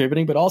was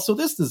contributing, but also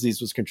this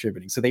disease was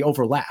contributing. So they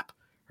overlap.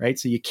 Right.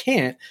 So you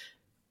can't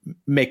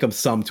make them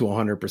sum to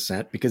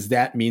 100% because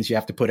that means you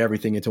have to put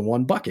everything into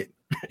one bucket.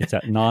 It's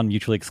that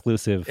non-mutually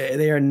exclusive.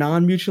 They are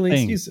non-mutually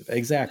exclusive.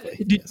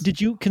 Exactly. Did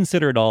you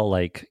consider at all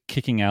like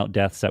kicking out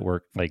deaths that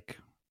were like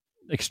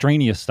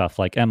extraneous stuff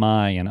like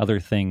MI and other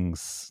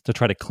things to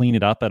try to clean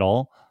it up at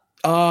all?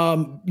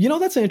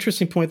 That's an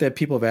interesting point that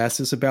people have asked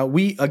us about.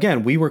 We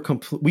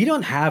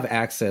don't have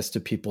access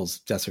to people's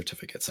death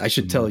certificates. I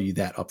should tell you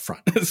that up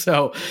front.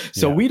 So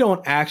we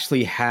don't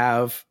actually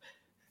have,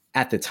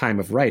 at the time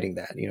of writing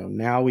that,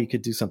 now we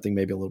could do something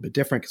maybe a little bit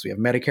different because we have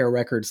Medicare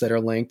records that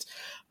are linked.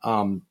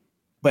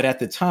 But at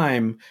the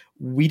time,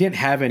 we didn't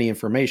have any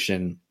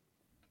information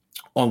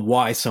on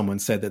why someone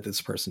said that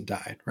this person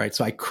died, right?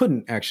 So I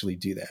couldn't actually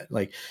do that.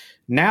 Like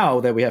now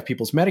that we have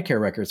people's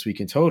Medicare records, we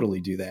can totally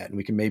do that and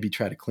we can maybe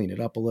try to clean it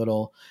up a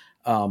little.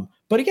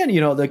 But again,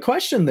 the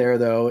question there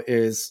though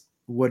is,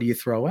 what do you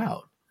throw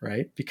out,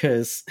 right?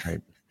 Because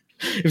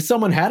if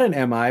someone had an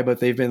MI, but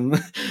they've been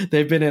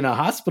in a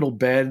hospital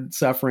bed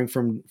suffering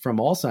from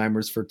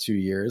Alzheimer's for 2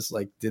 years,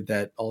 like did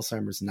that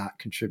Alzheimer's not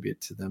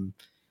contribute to them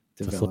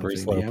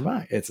developing the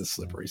MI? It's a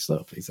slippery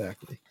slope,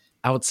 exactly.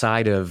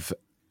 Outside of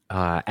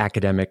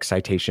academic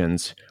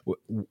citations,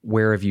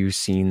 where have you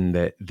seen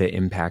the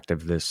impact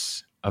of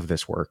this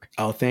work?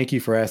 Oh, thank you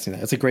for asking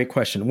that. That's a great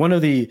question. One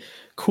of the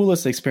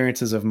coolest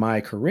experiences of my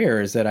career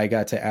is that I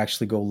got to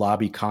actually go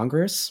lobby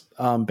Congress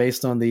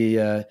based on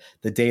the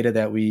data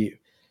that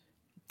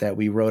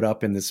we wrote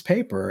up in this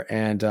paper,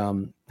 and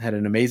had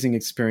an amazing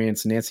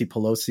experience. Nancy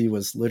Pelosi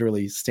was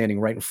literally standing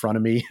right in front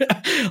of me.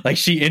 Like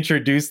she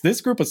introduced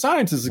this group of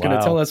scientists is going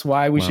to tell us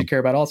why we should care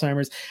about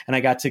Alzheimer's. And I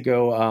got to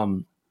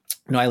go,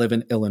 I live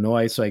in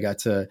Illinois, so I got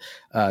to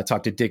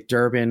talk to Dick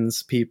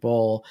Durbin's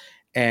people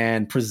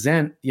and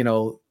present,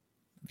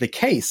 the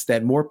case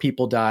that more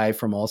people die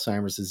from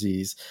Alzheimer's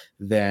disease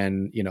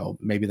than,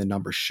 maybe the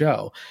numbers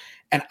show.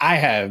 And I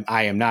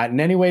am not in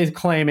any way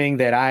claiming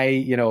that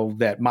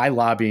that my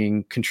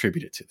lobbying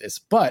contributed to this,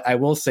 but I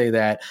will say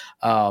that,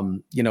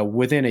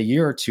 within a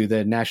year or two,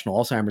 the National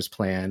Alzheimer's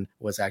Plan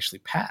was actually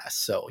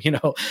passed. So,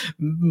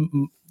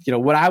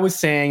 what I was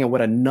saying and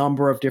what a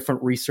number of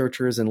different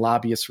researchers and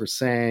lobbyists were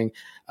saying,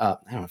 I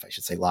don't know if I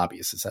should say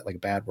lobbyists, is that like a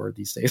bad word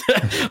these days?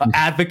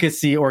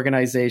 Advocacy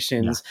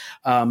organizations,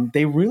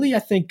 they really, I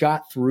think,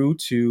 got through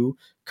to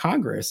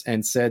Congress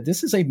and said,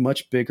 this is a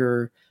much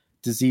bigger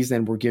disease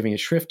than we're giving it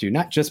shrift to,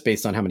 not just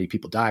based on how many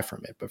people die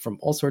from it, but from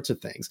all sorts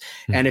of things.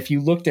 Mm-hmm. And if you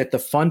looked at the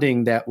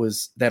funding that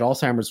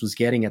Alzheimer's was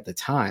getting at the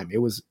time, it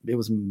was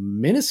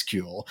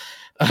minuscule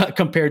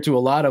compared to a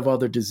lot of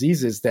other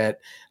diseases that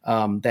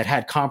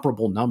had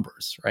comparable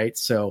numbers, right?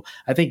 So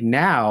I think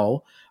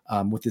now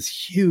with this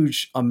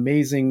huge,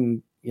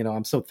 amazing,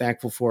 I'm so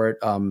thankful for it,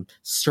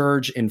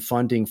 surge in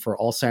funding for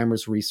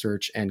Alzheimer's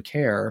research and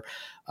care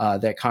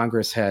that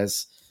Congress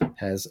has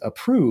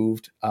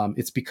approved,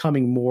 it's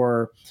becoming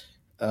more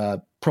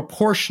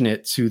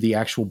proportionate to the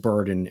actual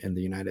burden in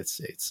the United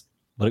States.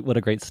 What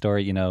a great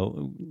story.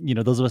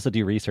 Those of us that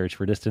do research,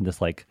 we're just in this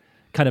like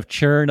kind of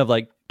churn of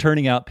like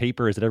turning out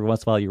papers, and every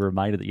once in a while you're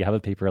reminded that you have a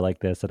paper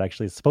like this that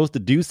actually is supposed to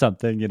do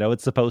something.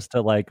 It's supposed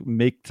to like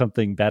make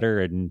something better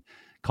and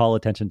call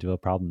attention to a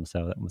problem.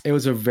 So it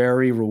was a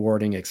very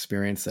rewarding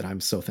experience that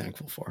I'm so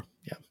thankful for.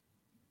 Yeah.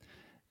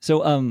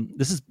 So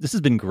this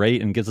has been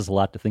great and gives us a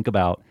lot to think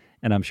about,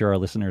 and I'm sure our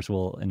listeners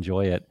will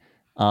enjoy it.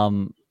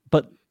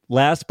 But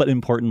last but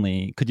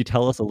importantly, could you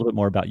tell us a little bit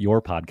more about your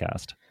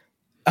podcast?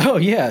 Oh,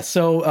 yeah.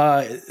 So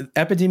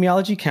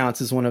Epidemiology Counts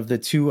is one of the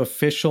 2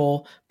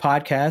 official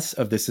podcasts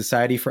of the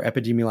Society for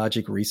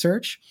Epidemiologic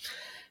Research.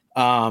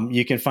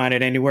 You can find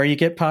it anywhere you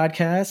get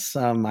podcasts.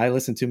 I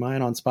listen to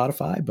mine on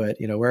Spotify, but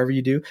wherever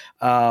you do.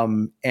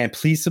 And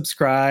please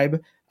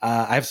subscribe.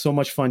 I have so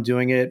much fun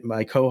doing it.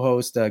 My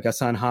co-host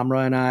Ghassan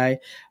Hamra and I,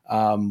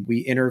 we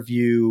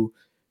interview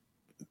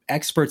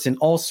experts in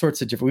all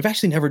sorts of different. We've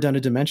actually never done a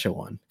dementia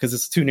one because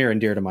it's too near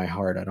and dear to my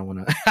heart. I don't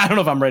know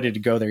if I'm ready to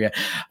go there yet.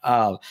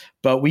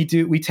 But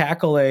we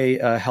tackle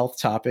a health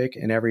topic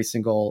in every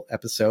single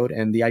episode,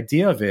 and the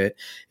idea of it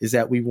is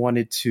that we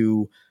wanted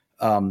to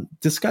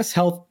discuss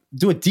health,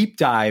 do a deep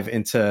dive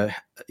into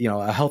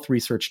a health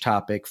research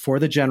topic for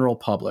the general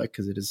public,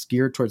 because it is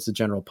geared towards the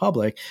general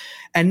public,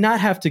 and not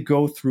have to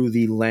go through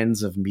the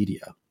lens of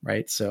media,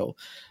 right? So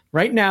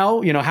right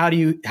now, how do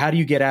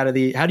you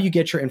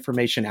get your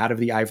information out of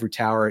the ivory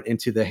tower and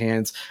into the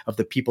hands of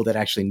the people that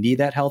actually need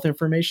that health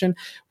information?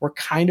 We're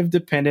kind of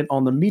dependent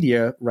on the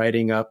media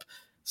writing up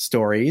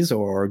stories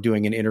or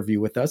doing an interview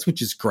with us,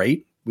 which is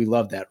great. We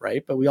love that,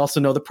 right? But we also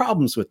know the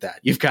problems with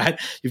that. You've got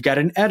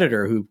an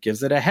editor who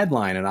gives it a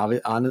headline,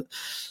 and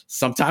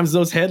sometimes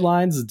those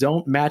headlines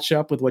don't match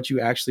up with what you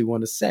actually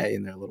want to say,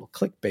 and they're a little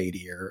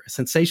clickbaity or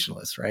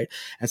sensationalist, right?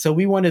 And so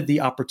we wanted the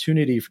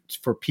opportunity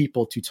for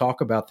people to talk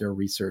about their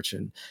research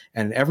and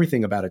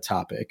everything about a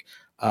topic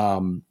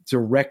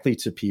directly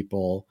to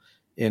people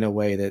in a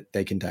way that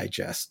they can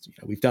digest.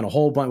 We've done a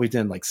whole bunch. We've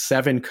done like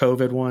 7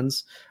 COVID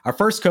ones. Our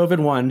first COVID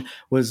one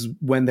was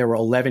when there were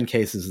 11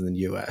 cases in the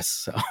US.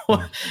 So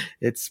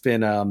it's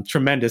been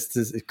tremendous.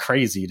 It's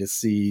crazy to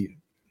see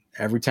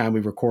every time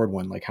we record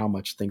one, like how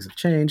much things have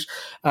changed.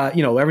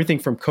 Everything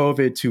from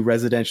COVID to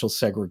residential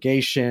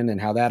segregation and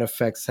how that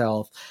affects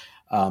health,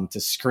 to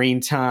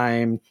screen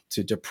time,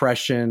 to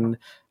depression,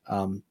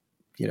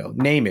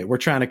 name it. We're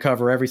trying to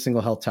cover every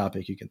single health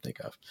topic you can think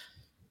of.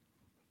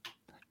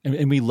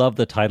 And we love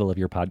the title of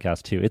your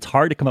podcast, too. It's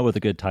hard to come up with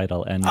a good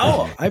title. And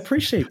I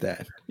appreciate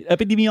that.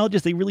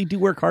 Epidemiologists, they really do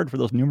work hard for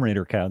those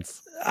numerator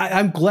counts.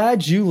 I'm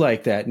glad you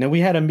like that. Now, we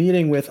had a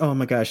meeting with, oh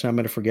my gosh, now I'm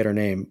going to forget her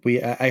name.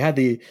 I had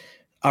the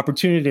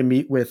opportunity to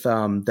meet with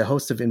the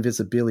host of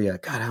Invisibilia.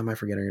 God, how am I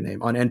forgetting her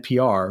name? On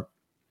NPR.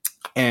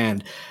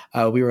 And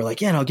we were like,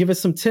 give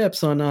us some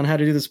tips on how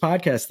to do this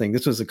podcast thing.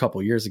 This was a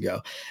couple of years ago.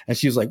 And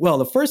she was like, well,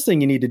 the first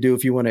thing you need to do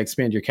if you want to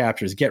expand your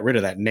capture is get rid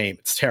of that name.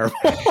 It's terrible.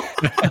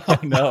 Oh,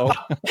 no.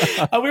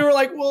 And we were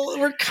like, well,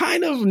 we're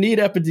kind of need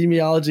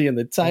epidemiology in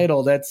the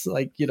title. That's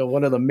like,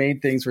 one of the main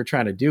things we're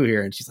trying to do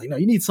here. And she's like, no,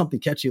 you need something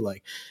catchy,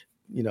 like,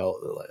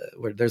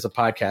 where there's a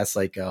podcast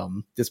like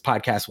This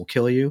Podcast Will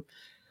Kill You.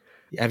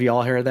 Have you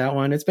all heard that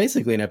one? It's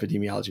basically an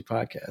epidemiology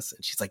podcast.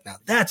 And she's like, now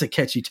that's a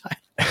catchy title.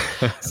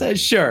 I said,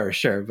 sure.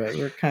 But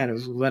we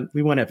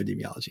want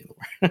epidemiology in the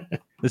world.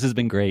 This has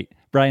been great.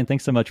 Brian,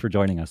 thanks so much for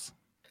joining us.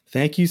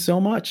 Thank you so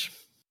much.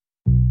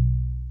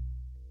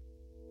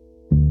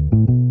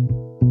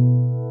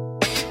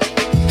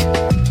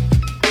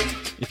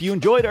 If you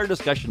enjoyed our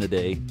discussion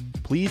today,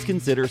 please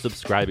consider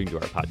subscribing to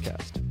our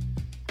podcast.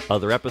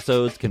 Other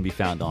episodes can be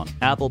found on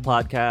Apple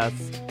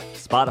Podcasts,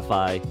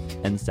 Spotify,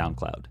 and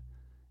SoundCloud,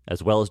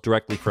 as well as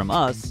directly from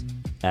us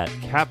at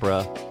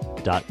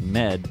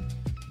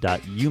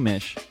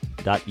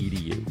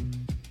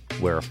capra.med.umich.edu,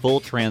 where a full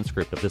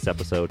transcript of this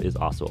episode is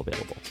also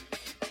available.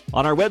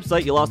 On our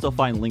website, you'll also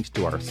find links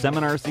to our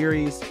seminar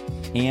series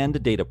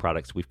and data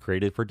products we've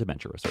created for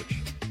dementia research.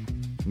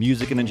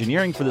 Music and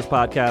engineering for this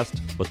podcast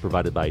was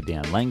provided by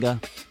Dan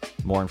Lenga.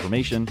 More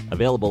information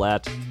available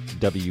at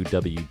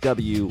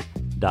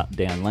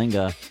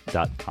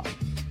www.danlenga.com.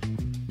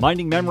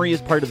 Minding Memory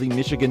is part of the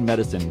Michigan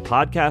Medicine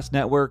Podcast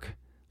Network.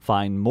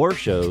 Find more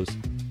shows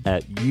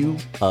at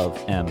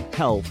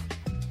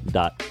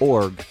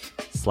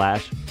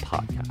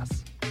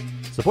uofmhealth.org/podcasts.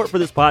 Support for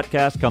this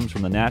podcast comes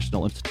from the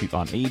National Institute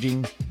on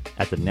Aging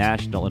at the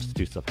National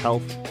Institutes of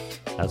Health,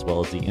 as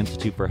well as the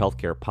Institute for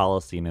Healthcare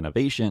Policy and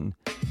Innovation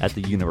at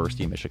the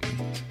University of Michigan.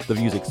 The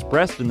views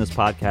expressed in this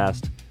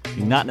podcast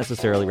do not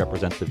necessarily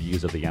represent the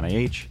views of the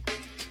NIH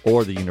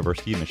or the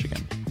University of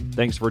Michigan.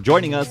 Thanks for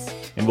joining us,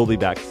 and we'll be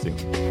back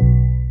soon.